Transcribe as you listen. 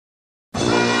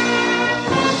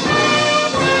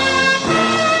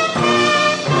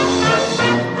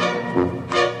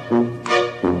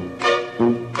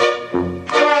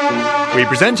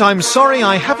present I'm Sorry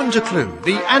I Haven't a Clue,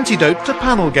 the antidote to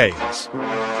panel games.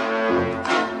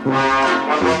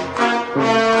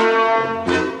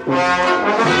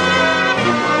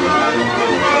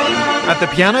 At the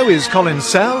piano is Colin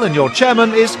Sell and your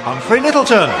chairman is Humphrey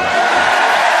Littleton.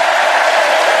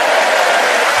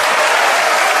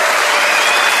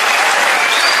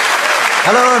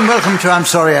 Hello and welcome to I'm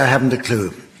Sorry I Haven't a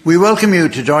Clue. We welcome you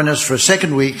to join us for a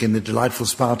second week in the delightful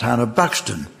spa town of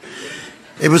Buxton.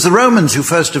 It was the Romans who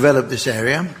first developed this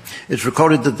area. It's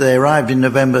recorded that they arrived in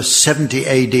November 70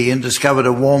 AD and discovered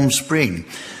a warm spring.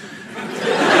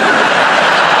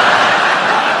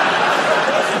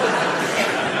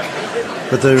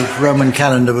 But the Roman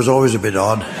calendar was always a bit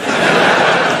odd.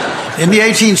 In the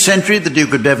 18th century, the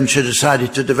Duke of Devonshire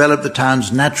decided to develop the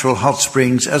town's natural hot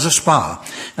springs as a spa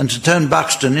and to turn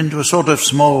Buxton into a sort of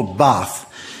small bath,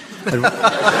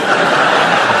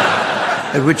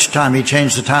 at which time he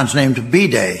changed the town's name to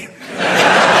B-Day.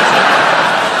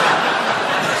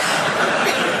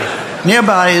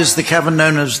 Nearby is the cavern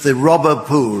known as the Robber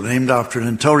Pool, named after a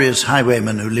notorious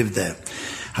highwayman who lived there.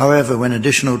 However, when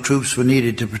additional troops were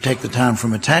needed to protect the town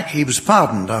from attack, he was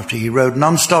pardoned after he rode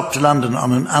non-stop to London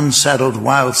on an unsaddled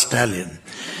wild stallion.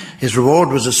 His reward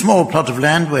was a small plot of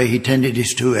land where he tended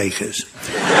his 2 acres.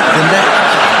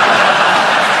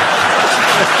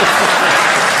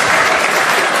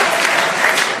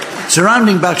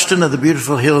 Surrounding Buxton are the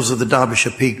beautiful hills of the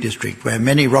Derbyshire Peak District, where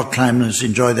many rock climbers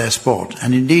enjoy their sport.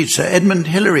 And indeed, Sir Edmund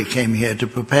Hillary came here to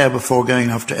prepare before going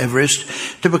off to Everest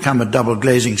to become a double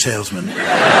glazing salesman.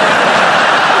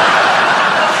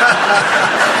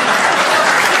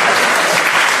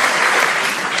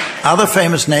 Other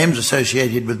famous names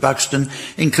associated with Buxton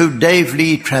include Dave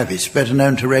Lee Travis, better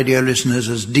known to radio listeners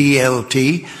as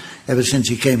DLT, ever since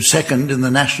he came second in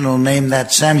the national Name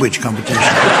That Sandwich competition.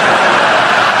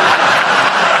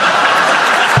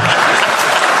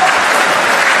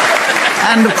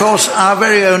 And, of course, our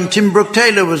very own Tim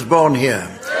Brooke-Taylor was born here.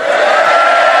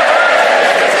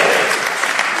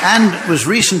 And was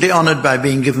recently honoured by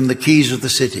being given the keys of the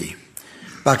city,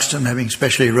 Buxton having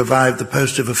specially revived the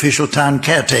post of official town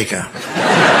caretaker.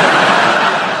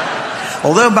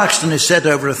 Although Buxton is set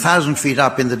over 1,000 feet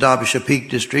up in the Derbyshire Peak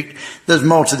District, there's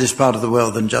more to this part of the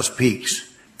world than just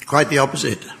peaks. Quite the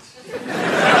opposite.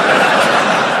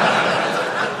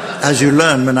 As you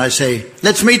learn when I say,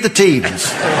 let's meet the teams.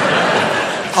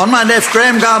 On my left,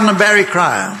 Graham Garden and Barry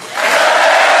Cryer. And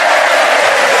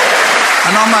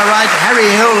on my right, Harry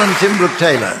Hill and Tim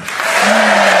Brooke-Taylor.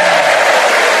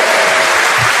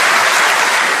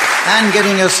 And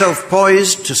getting herself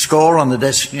poised to score on the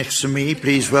desk next to me,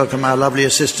 please welcome our lovely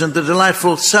assistant, the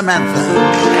delightful Samantha.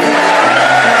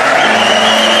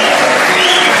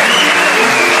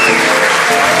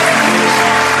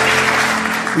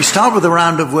 We start with a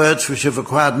round of words which have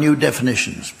acquired new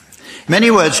definitions.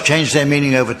 Many words change their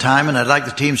meaning over time, and I'd like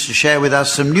the teams to share with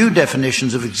us some new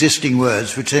definitions of existing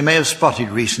words which they may have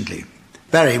spotted recently.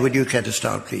 Barry, would you care to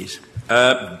start, please?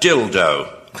 Dildo.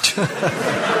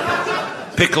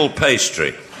 Pickle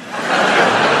pastry.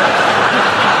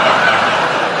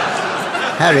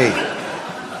 Harry.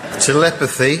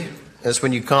 Telepathy. That's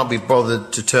when you can't be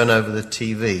bothered to turn over the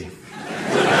TV.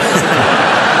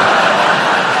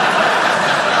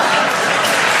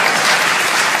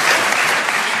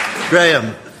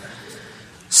 Graham.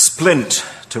 Splint,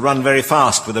 to run very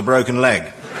fast with a broken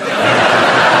leg.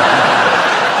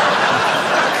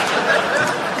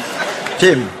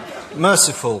 Tim.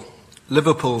 Merciful,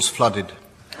 Liverpool's flooded.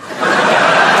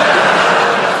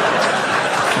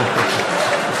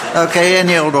 Okay,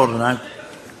 any old order now.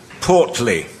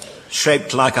 Portly,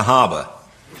 shaped like a harbour.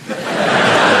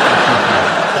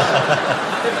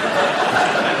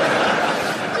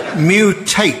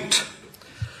 Mutate,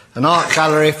 an art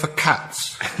gallery for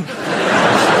cats.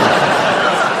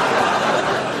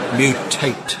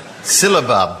 Mutate.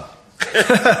 Syllabub.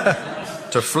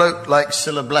 To float like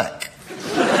Cilla Black.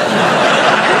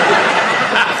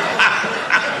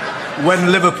 When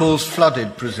Liverpool's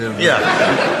flooded, presumably. Yeah.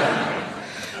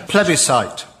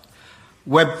 Plebiscite,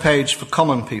 web page for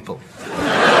common people.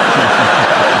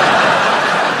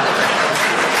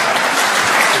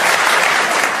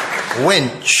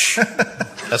 Wench.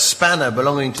 A spanner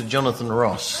belonging to Jonathan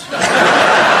Ross.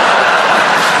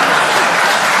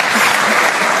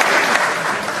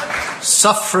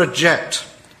 Suffragette,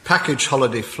 package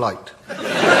holiday flight.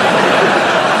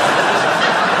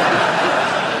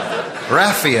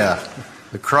 Raffia,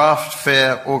 the craft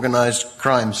fair organised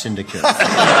crime syndicate.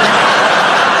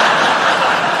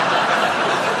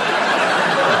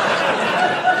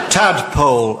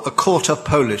 Tadpole, a quarter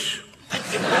Polish.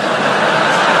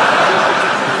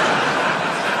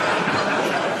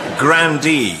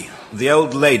 Grandee, the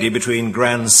old lady between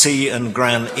Grand C and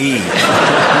Grand E.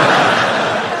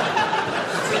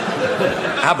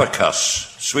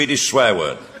 Abacus, Swedish swear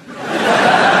word.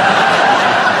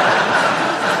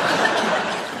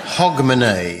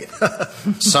 Hogmanay,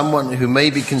 someone who may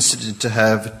be considered to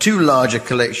have too large a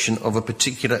collection of a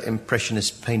particular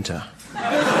impressionist painter.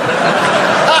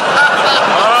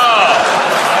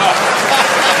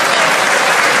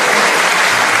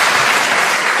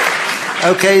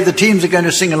 Okay, the teams are going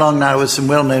to sing along now with some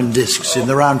well-known discs in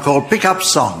the round called Pick Up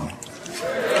Song.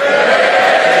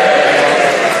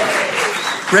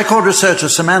 Record researcher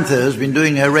Samantha has been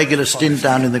doing her regular stint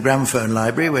down in the gramophone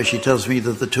library, where she tells me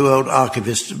that the two old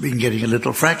archivists have been getting a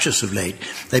little fractious of late.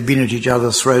 They've been at each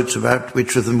other's throats about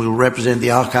which of them will represent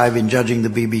the archive in judging the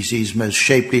BBC's most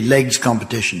shapely legs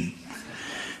competition.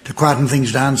 To quieten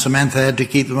things down, Samantha had to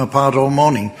keep them apart all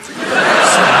morning.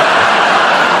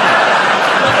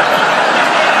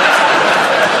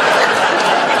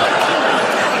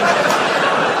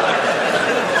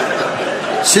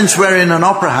 Since we're in an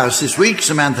opera house this week,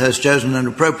 Samantha has chosen an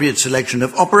appropriate selection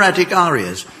of operatic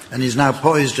arias and is now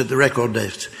poised at the record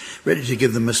desk, ready to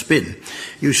give them a spin.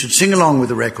 You should sing along with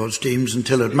the records teams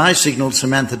until at my signal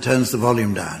Samantha turns the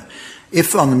volume down.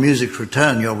 If on the music's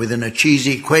return you're within a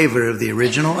cheesy quaver of the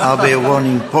original, I'll be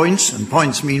awarding points, and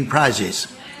points mean prizes.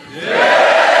 Yay!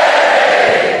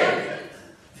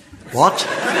 What?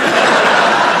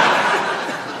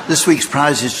 This week's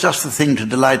prize is just the thing to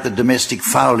delight the domestic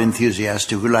fowl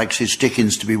enthusiast who likes his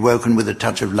chickens to be woken with a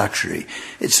touch of luxury.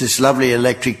 It's this lovely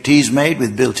electric tease maid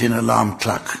with built-in alarm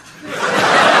cluck.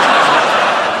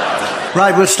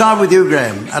 Right, we'll start with you,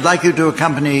 Graham. I'd like you to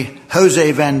accompany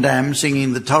Jose Van Dam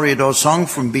singing the Toreador song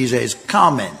from Bizet's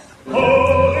Carmen.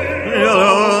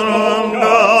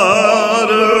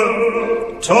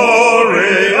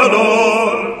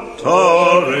 Toreador,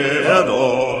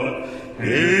 Toreador,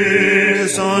 ils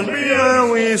sont bien,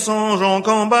 oui, sont gens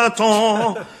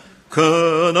combattants,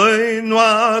 que l'œil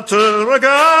noir te regarde,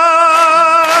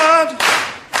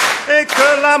 et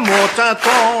que l'amour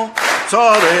t'attend,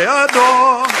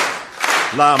 Toreador,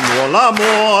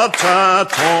 l'amour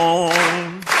t'attend.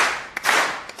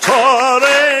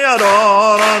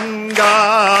 Toreador en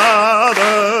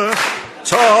garde,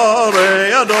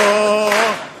 Toreador,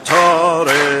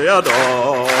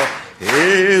 Toreador,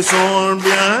 ils sont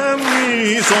bien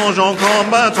mis, sont gens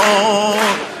combattants,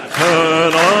 que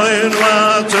l'œil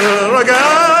noir te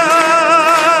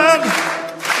regarde,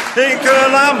 et que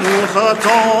l'amour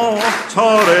t'attend,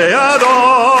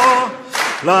 Toreador,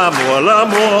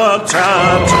 l'amour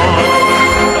t'attend.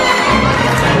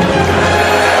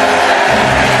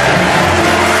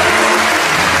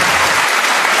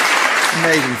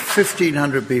 Amazing,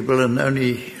 1,500 people and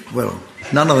only, well,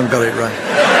 none of them got it right.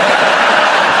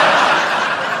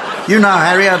 You now,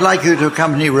 Harry, I'd like you to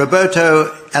accompany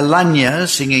Roberto Alagna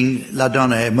singing La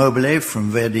Donna e Mobile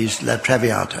from Verdi's La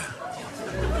Traviata.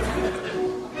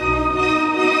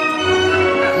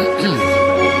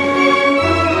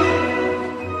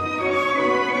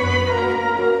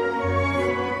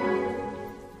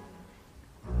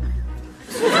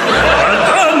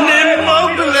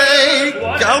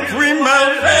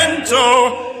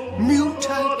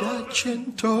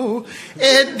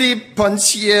 E di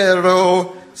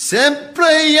pensiero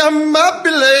sempre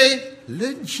amabile,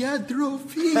 leggiadro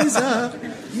visa,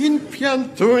 in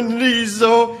pianto in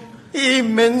riso,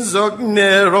 immenso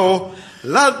nero,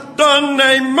 la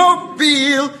donna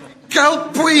immobile,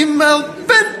 calprima al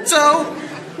vento,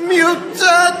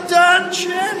 muta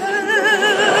d'argento,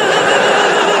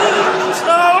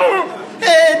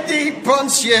 e di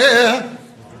pensiero,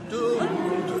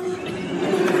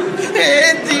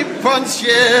 e di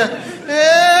pensiero,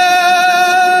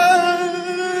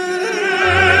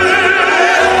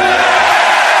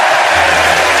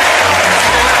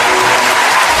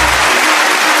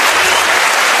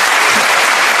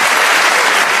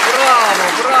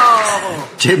 Bravo.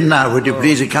 Tim, now, would you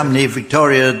please accompany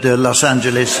Victoria de Los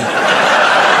Angeles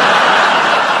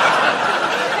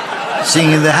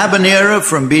singing the Habanera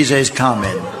from Bizet's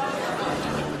Carmen.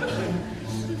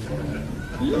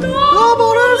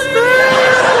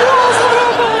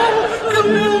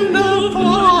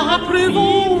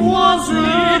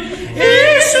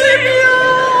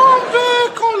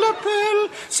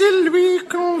 C'est lui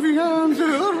qu'on vient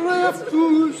de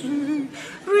refuser.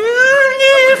 Rien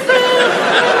n'y fait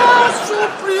la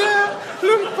soupière,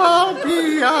 le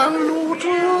papillon,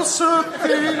 l'autre se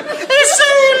fait. Et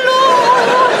c'est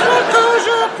l'autre que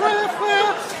je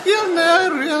préfère, il n'a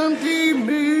rien dit,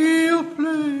 mais il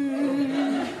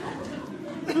plaît.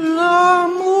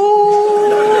 L'amour,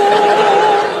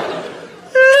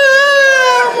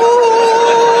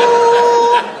 l'amour.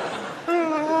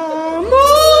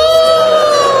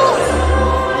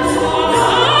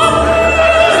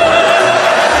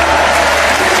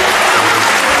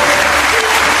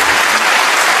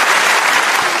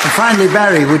 finally,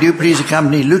 Barry, would you please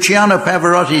accompany Luciano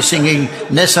Pavarotti singing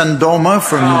Nessun Dorma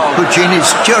from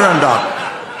Puccini's Turandot?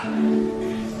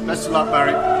 Best of luck,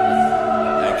 Barry.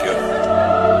 Thank you.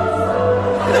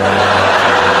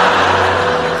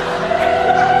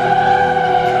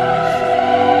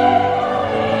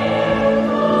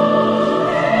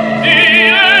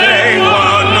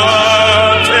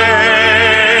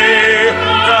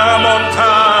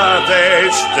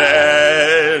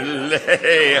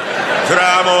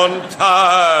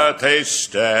 Tramontate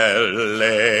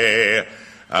stelle,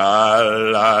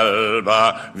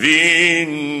 all'alba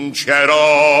vincerò,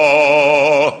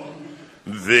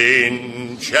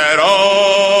 vincerò,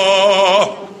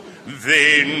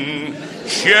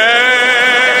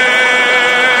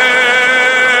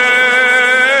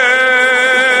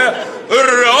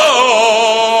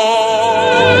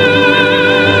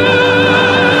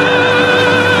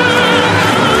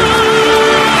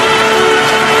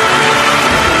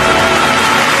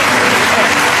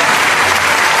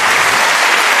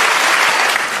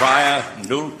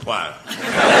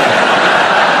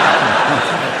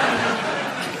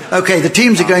 Okay, the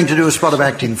teams are going to do a spot of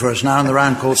acting for us now in the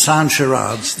round called Sound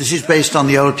Charades. This is based on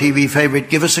the old TV favourite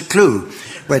Give Us a Clue,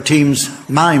 where teams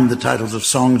mime the titles of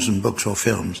songs and books or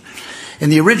films. In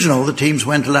the original, the teams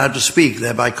weren't allowed to speak,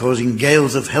 thereby causing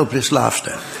gales of helpless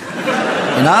laughter.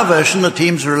 In our version, the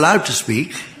teams are allowed to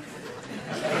speak.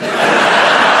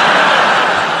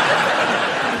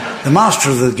 The master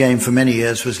of the game for many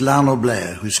years was Lionel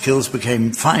Blair, whose skills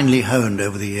became finely honed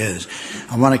over the years.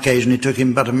 On one occasion, it took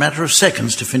him but a matter of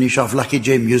seconds to finish off Lucky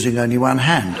Jim using only one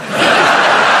hand.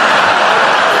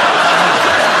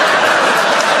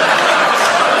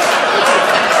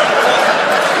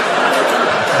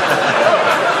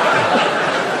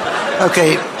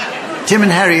 Okay, Tim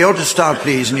and Harry, you're to start,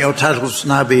 please, and your titles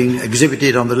now being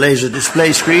exhibited on the laser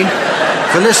display screen.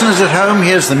 For listeners at home,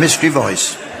 here's the mystery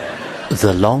voice.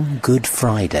 The Long Good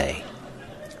Friday.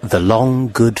 The Long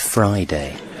Good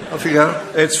Friday. Off you go.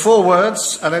 It's 4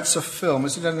 words, and it's a film.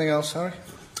 Is it anything else, Harry?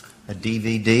 A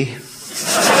DVD?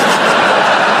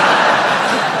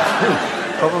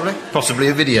 Probably. Possibly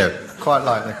a video. Quite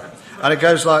likely. And it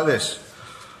goes like this.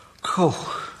 Cool.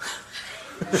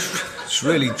 It's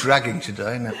really dragging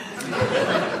today, isn't it?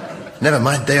 Never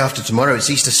mind, day after tomorrow, it's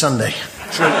Easter Sunday.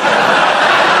 True.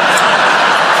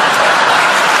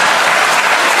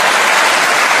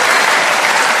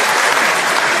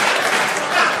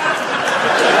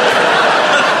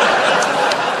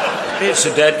 It's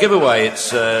a dead giveaway.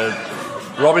 It's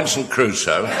Robinson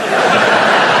Crusoe.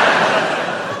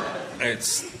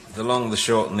 It's the long, the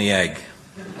short, and the egg.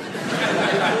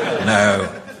 No,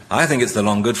 I think it's the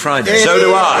Long Good Friday. So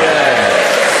do I.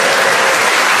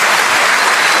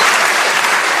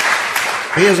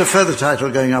 Here's a further title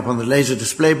going up on the laser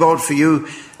display board for you,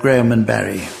 Graham and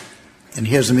Barry. And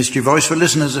here's the mystery voice for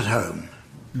listeners at home.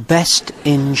 Best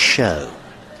in show.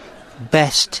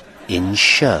 Best in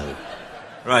show.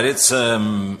 Right, it's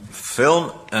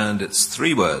film, and it's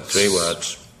 3 words. 3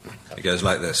 words. It goes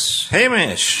like this.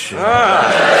 Hamish!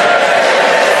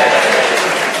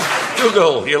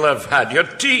 Dougal, you'll have had your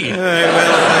tea.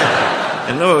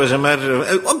 I know it was a matter of...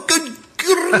 Oh, good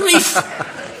grief!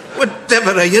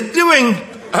 Whatever are you doing?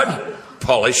 I'm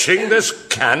polishing this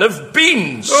can of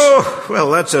beans. Oh,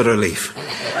 well, that's a relief.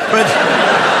 But...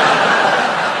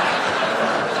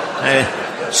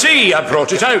 See, I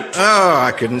brought it out. Oh,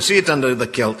 I couldn't see it under the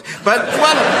kilt. But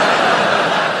one...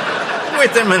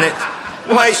 Wait a minute.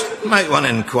 Might one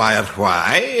inquire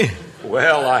why?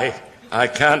 Well, I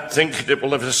can't think it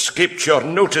will have escaped your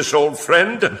notice, old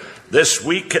friend. This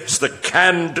week it's the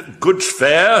canned goods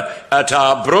fair at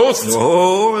Arbroath.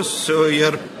 Oh, so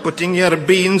you're putting your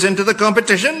beans into the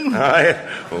competition? Aye.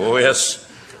 Oh, yes.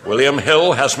 William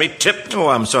Hill has me tipped. Oh,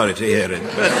 I'm sorry to hear it,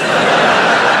 but...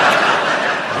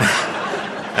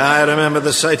 I remember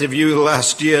the sight of you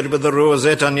last year with the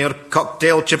rosette on your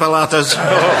cocktail chipolatas.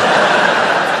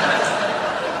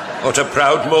 What a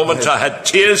proud moment. I had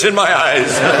tears in my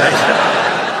eyes.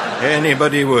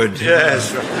 Anybody would.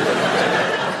 Yes.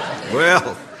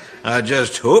 Well, I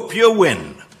just hope you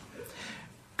win.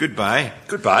 Goodbye.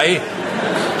 Goodbye.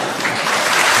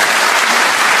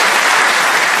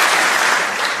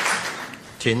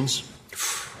 Tins?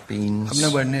 Beans? I'm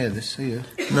nowhere near this, are you?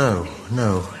 No.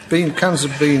 Cans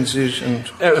of beans is and...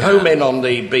 Home in on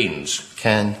the beans.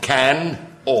 Can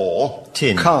or...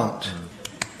 Tin. Can't.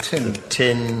 Tin.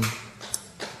 Tin.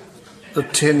 The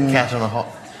tin... Cat on a hot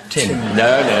tin.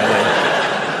 No.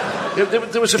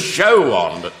 There was a show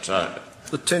on that...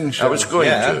 The tin show. I was going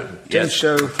to. Tin Yes.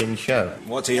 show. Tin show.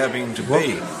 What's he having to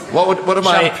be? What am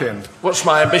Champion. What's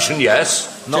my ambition?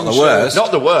 Yes. Not Tin the worst.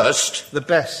 Not the worst. The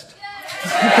best.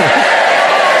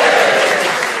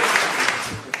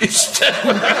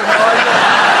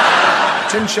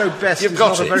 Tin Show Best You've is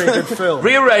got not it. a very good film.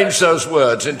 Rearrange those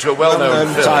words into a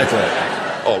well-known film. title.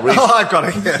 Oh, I've got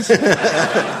it, yes.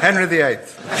 Henry VIII.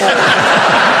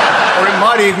 Or it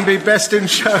might even be Best in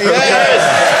Show.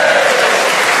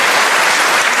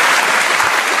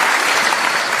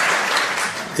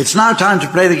 It's now time to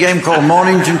play the game called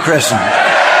Mornington Crescent.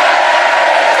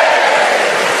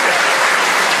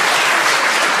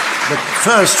 But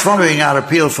first, following our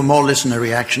appeal for more listener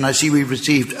reaction, I see we've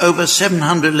received over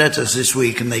 700 letters this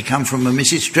week, and they come from a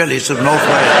Mrs. Trellis of North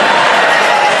Wales.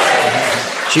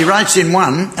 She writes in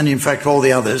one, and in fact all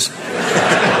the others,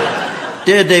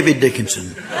 Dear David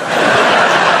Dickinson,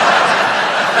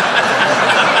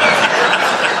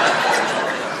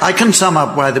 I can sum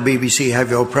up why the BBC have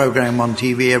your programme on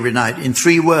TV every night in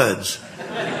 3 words.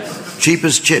 Cheap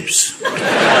as chips.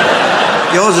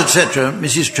 Yours, etc.,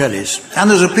 Mrs. Trellis. And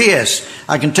there's a P.S.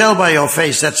 I can tell by your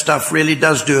face that stuff really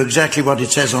does do exactly what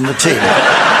it says on the tin.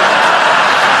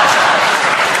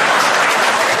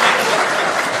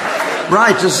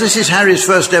 Right, as this is Harry's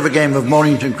first ever game of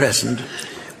Mornington Crescent,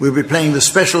 we'll be playing the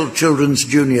special children's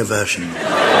junior version.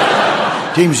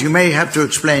 Teams, you may have to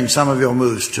explain some of your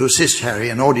moves to assist Harry,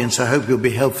 and audience, I hope you'll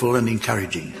be helpful and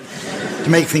encouraging. To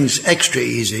make things extra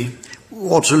easy,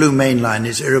 Waterloo Main Line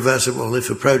is irreversible if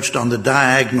approached on the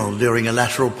diagonal during a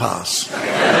lateral pass.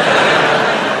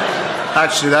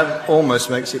 Actually, that almost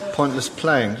makes it pointless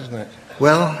playing, doesn't it?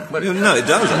 Well, No, it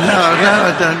doesn't.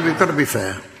 no, don't. We've got to be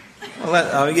fair.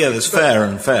 Well, there's fair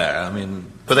and fair. I mean...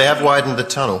 But they have widened the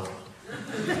tunnel.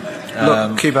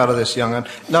 Look, keep out of this, young un.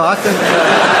 No, I think...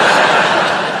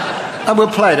 and we'll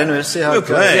play it anyway, see how it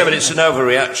goes. Yeah, but it's an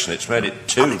overreaction. It's made it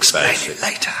too basic.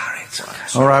 Later, Harry.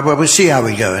 All right, well, we'll see how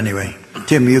we go anyway.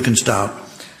 Tim, you can start.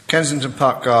 Kensington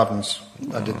Park Gardens.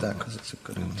 I did that because it's a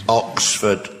good one.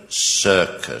 Oxford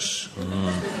Circus.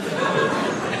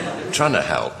 Trying to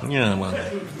help. Yeah, well...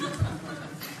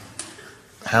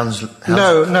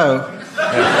 No.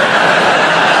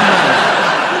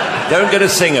 Don't get a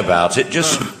thing about it,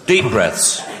 just deep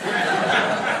breaths.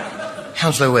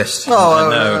 Hounslow West.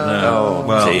 Oh,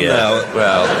 well, dear. No.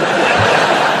 Well,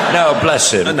 no,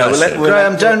 bless him. No, bless him.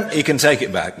 Graham, don't... You can take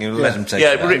it back. You let him take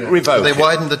it back. Revoke They it.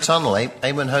 widened the tunnel.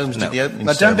 Eamon Holmes did the opening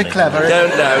Now, don't be ceremony. clever.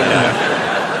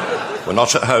 No. We're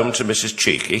not at home to Mrs.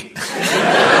 Cheeky.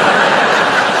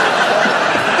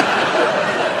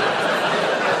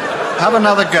 Have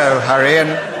another go, Harry, and...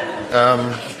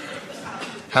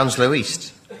 Hounslow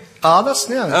East. that's...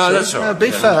 Yeah, that's all right.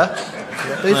 Be fair.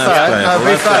 Be fair. fair. No, be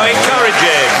No, fair.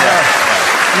 encouraging.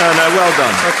 No, well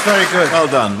done. That's very good.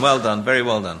 Well done, very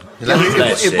well done.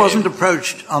 It wasn't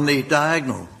approached on the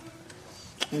diagonal.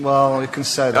 Well, you can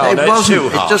say that. Oh, It no, it's wasn't. too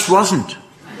It harsh. just wasn't.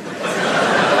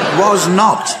 Was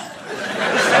not.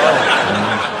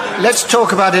 Let's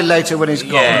talk about it later when he's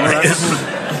gone. all right?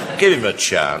 Yeah. Give him a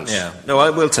chance. Yeah. No, I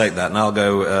will take that, and I'll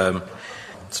go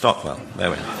Stockwell. There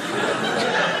we go.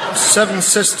 7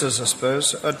 Sisters, I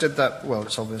suppose. I did that... Well,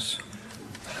 it's obvious.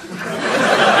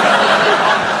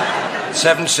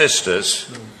 7 Sisters,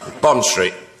 Bond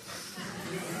Street.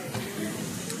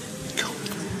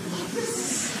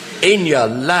 In your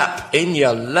lap.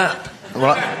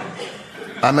 Well,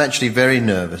 I'm actually very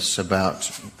nervous about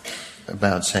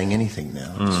saying anything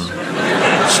now.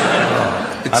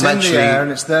 It's I'm in actually the air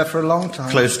and it's there for a long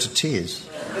time. close to tears.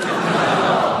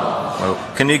 Well,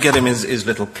 can you get him his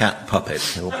little cat puppet?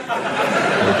 He'll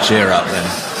cheer up then.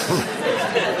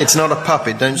 It's not a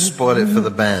puppet. Don't spoil it for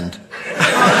the band.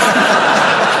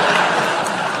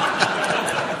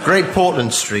 Great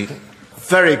Portland Street.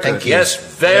 Very good. Thank you. Yes,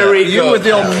 very good. You with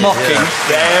your mocking.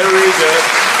 Very good.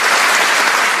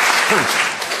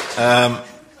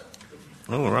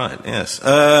 All right, yes.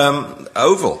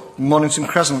 Oval. Mornington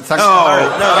Crescent. Thanks Oh, for Harry.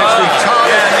 no.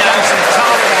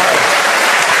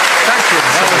 Thank you.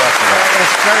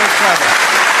 That's very clever.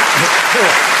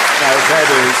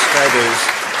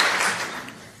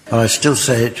 Well, I still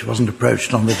say it wasn't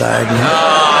approached on the diagonal.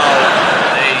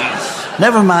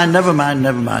 Never mind.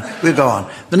 We'll go on.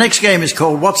 The next game is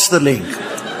called What's the Link?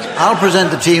 I'll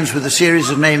present the teams with a series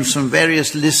of names from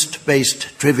various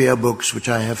list-based trivia books which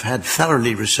I have had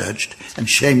thoroughly researched and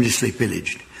shamelessly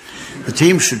pillaged. The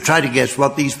teams should try to guess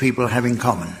what these people have in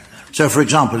common. So, for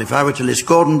example, if I were to list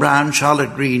Gordon Brown,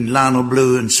 Charlotte Green, Lionel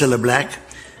Blue and Cilla Black,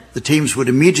 the teams would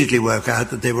immediately work out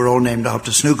that they were all named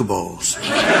after snooker balls.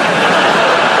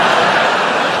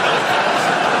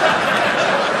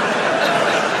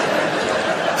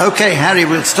 Okay, Harry,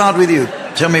 we'll start with you.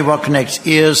 Tell me what connects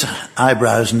ears,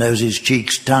 eyebrows, noses,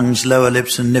 cheeks, tongues, lower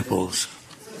lips and nipples.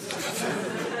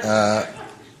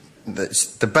 That's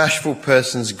The Bashful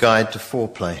Person's Guide to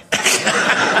Foreplay.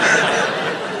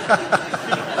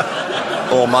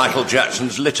 Or Michael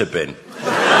Jackson's litter bin.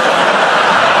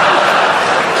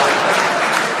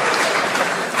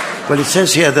 Well, it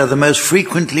says here they're the most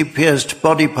frequently pierced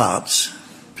body parts.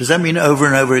 Does that mean over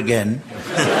and over again?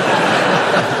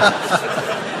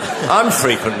 I'm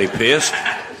frequently pierced.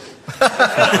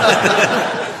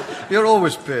 You're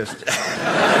always pierced.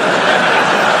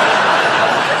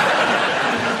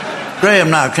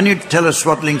 Graham, now, can you tell us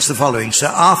what links the following? Sir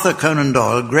Arthur Conan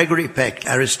Doyle, Gregory Peck,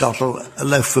 Aristotle, a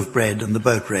loaf of bread, and the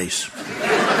boat race.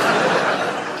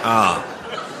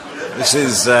 This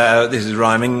is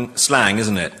rhyming slang,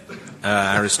 isn't it?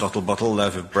 Aristotle bottle,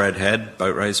 loaf of bread head,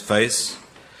 boat race face.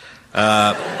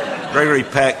 Gregory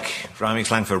Peck, rhyming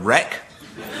slang for wreck.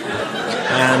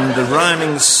 And the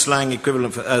rhyming slang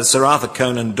equivalent for Sir Arthur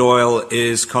Conan Doyle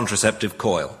is contraceptive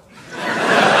coil.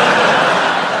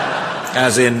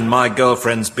 As in, my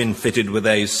girlfriend's been fitted with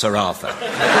a Sir Arthur.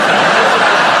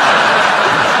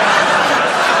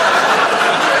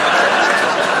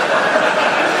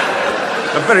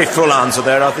 A very full answer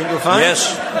there, I think you'll find.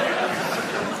 Yes.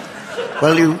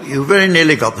 Well, you very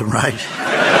nearly got them right.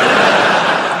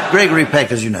 Gregory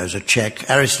Peck, as you know, is a Czech.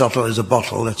 Aristotle is a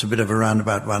bottle. That's a bit of a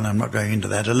roundabout one. I'm not going into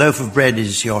that. A loaf of bread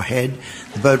is your head.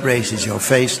 The boat race is your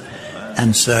face.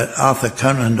 And Sir Arthur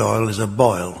Conan Doyle is a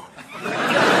boil.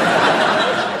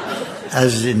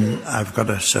 As in, I've got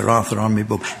a Sir Arthur on me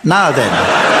book. Now then,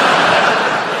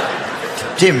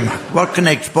 Tim, what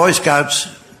connects Boy Scouts,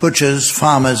 butchers,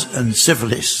 farmers, and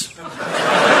syphilis?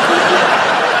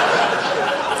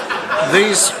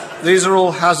 These are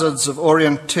all hazards of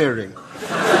orienteering.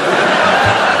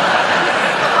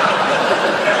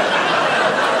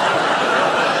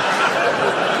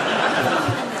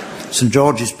 St.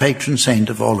 George is patron saint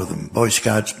of all of them. Boy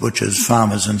Scouts, butchers,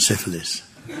 farmers, and syphilis.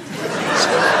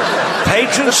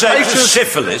 Patron saint of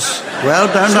syphilis? Well,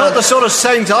 It's not the sort of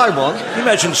saint I want. Can you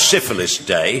imagine Syphilis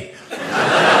Day?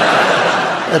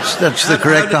 That's the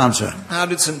correct answer. How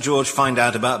did St. George find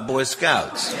out about Boy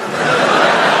Scouts?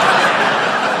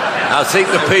 I think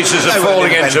the pieces are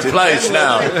falling into place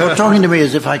now. You're talking to me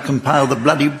as if I compiled the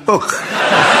bloody book.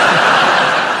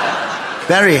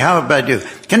 Barry, how about you?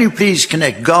 Can you please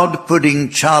connect God, pudding,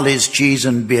 Charlie's, cheese,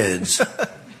 and beards?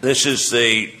 This is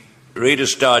the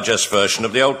Reader's Digest version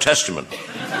of the Old Testament.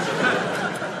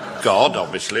 God,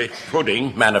 obviously.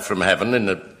 Pudding, manna from heaven, in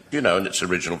its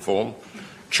original form.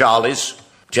 Charlie's,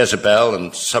 Jezebel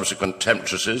and subsequent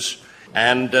temptresses.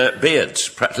 And beards,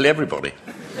 practically everybody.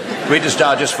 Reader's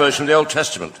Digest version of the Old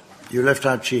Testament. You left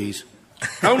out cheese.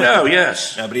 Oh, no,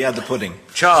 yes. No, but he had the pudding.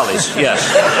 Charlie's, yes.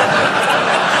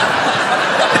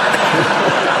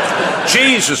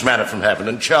 Cheese was manna from heaven,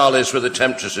 and Charlie's were the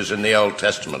temptresses in the Old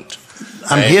Testament.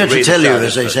 I'm here to tell you,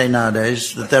 as they say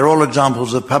nowadays, that they're all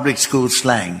examples of public school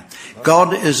slang.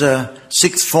 God is a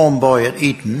sixth form boy at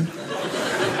Eton.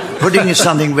 Pudding is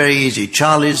something very easy.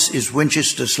 Charlie's is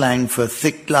Winchester slang for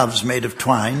thick gloves made of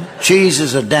twine. Cheese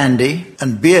is a dandy.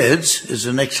 And beards is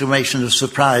an exclamation of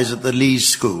surprise at the Lees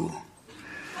School.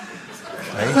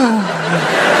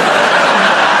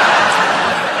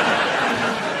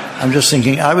 I'm just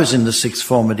thinking, I was in the sixth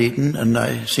form at Eton, and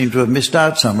I seem to have missed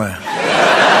out somewhere.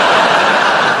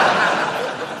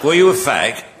 Were you a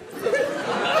fag?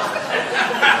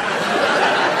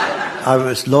 I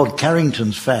was Lord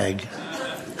Carrington's fag.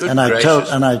 Good and I gracious.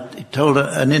 told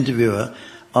an interviewer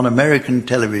on American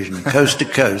television, coast to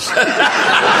coast.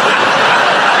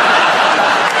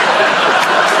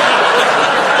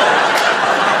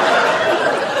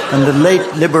 And the late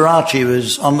Liberace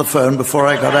was on the phone before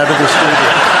I got out of the studio.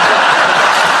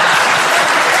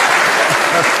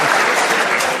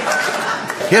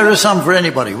 Here are some for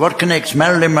anybody. What connects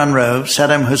Marilyn Monroe,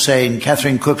 Saddam Hussein,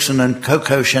 Catherine Cookson, and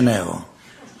Coco Chanel?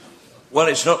 Well,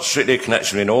 it's not strictly a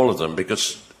connection in all of them,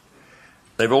 because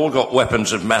they've all got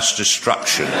weapons of mass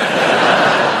destruction,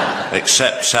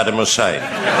 except Saddam Hussein.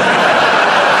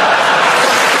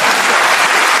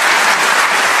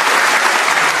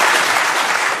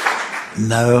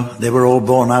 No, they were all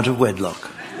born out of wedlock.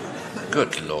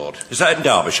 Good Lord. Is that in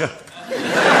Derbyshire?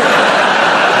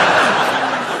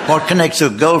 What connects a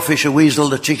goldfish, a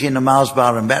weasel, a chicken, a Mars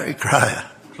bar, and Barry Cryer?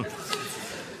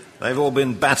 They've all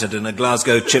been battered in a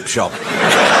Glasgow chip shop.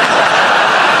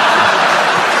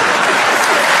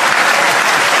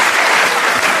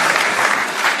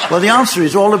 Well, the answer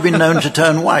is all have been known to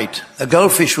turn white. A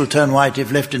goldfish will turn white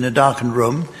if left in a darkened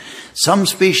room. Some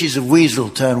species of weasel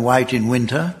turn white in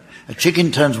winter. A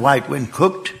chicken turns white when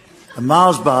cooked. A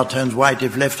Mars bar turns white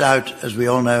if left out, as we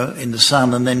all know, in the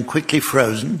sun and then quickly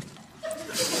frozen.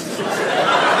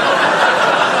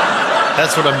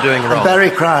 That's what I'm doing wrong.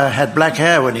 Barry Cryer had black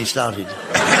hair when he started.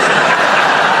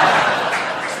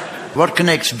 What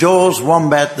connects Jaws,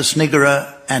 Wombat, the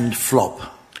Sniggerer, and Flop?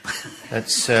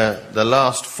 That's the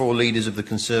last 4 leaders of the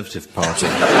Conservative Party.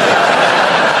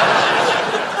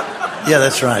 Yeah,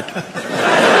 that's right.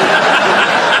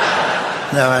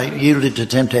 No, I yielded to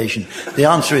temptation. The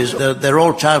answer is they're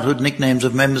all childhood nicknames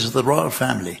of members of the royal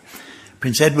family.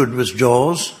 Prince Edward was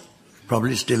Jaws,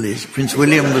 probably still is. Prince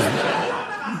William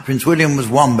was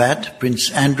Wombat, Prince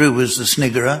Andrew was the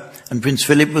Sniggerer, and Prince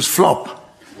Philip was Flop.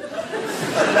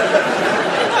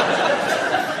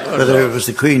 Whether it was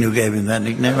the Queen who gave him that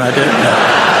nickname, I don't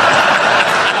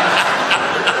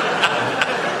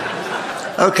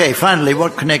know. Okay, finally,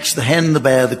 what connects the hen, the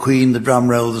bear, the queen, the drum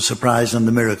roll, the surprise, and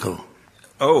the miracle?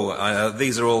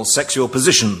 These are all sexual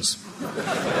positions.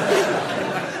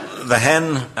 The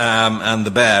hen and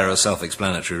the bear are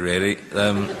self-explanatory, really.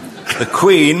 The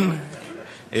queen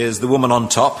is the woman on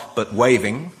top, but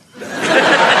waving.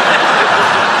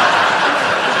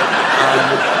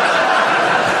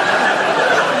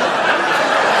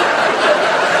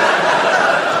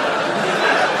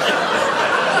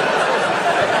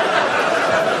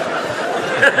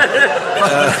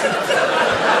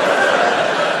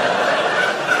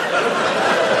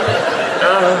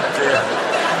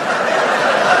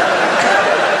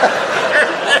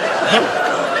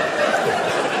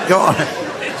 Go on.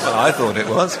 Well, I thought it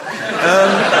was.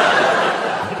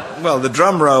 Well, the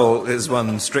drum roll is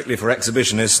one strictly for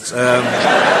exhibitionists.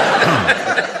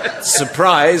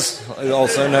 Surprise,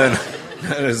 also known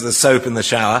as the soap in the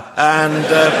shower, and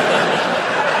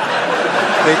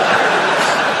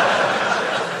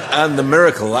the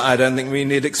miracle, I don't think we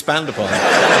need expand upon,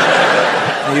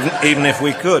 even if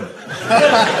we could.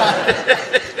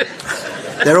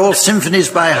 They're all symphonies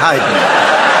by Haydn.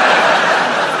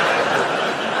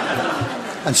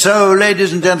 And so,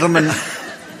 ladies and gentlemen,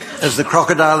 as the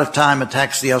crocodile of time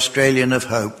attacks the Australian of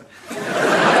hope,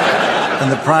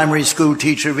 and the primary school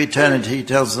teacher of eternity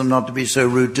tells them not to be so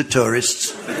rude to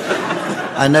tourists,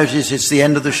 I notice it's the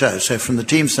end of the show. So from the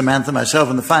team Samantha, myself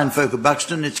and the fine folk of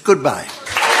Buxton, it's goodbye.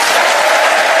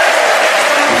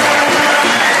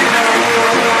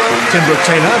 Tim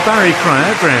Brooke-Taylor, Barry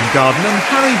Cryer, Graham Garden and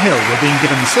Harry Hill were being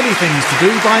given silly things to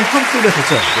do by Humphrey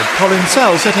Littleton, with Colin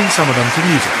Sell setting some of them to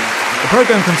music. The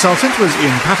programme consultant was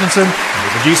Ian Pattinson and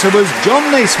the producer was John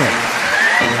Naismith.